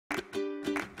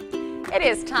It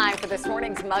is time for this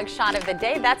morning's mug shot of the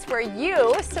day. That's where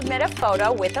you submit a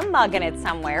photo with a mug in it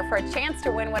somewhere for a chance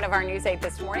to win one of our News 8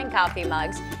 This Morning coffee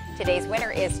mugs. Today's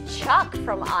winner is Chuck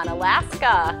from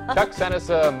Onalaska. Chuck sent us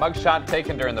a mug shot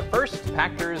taken during the first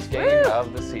Packers game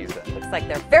of the season. Looks like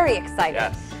they're very excited.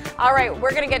 Yes. All right,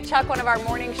 we're going to get Chuck one of our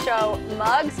morning show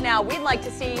mugs. Now, we'd like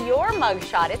to see your mug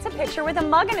shot. It's a picture with a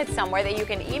mug in it somewhere that you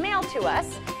can email to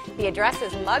us. The address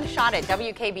is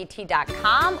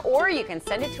mugshot@wkbt.com, or you can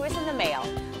send it to us in the mail.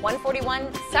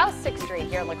 141 South 6th Street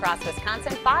here in La Crosse,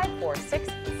 Wisconsin.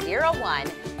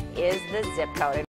 54601 is the zip code.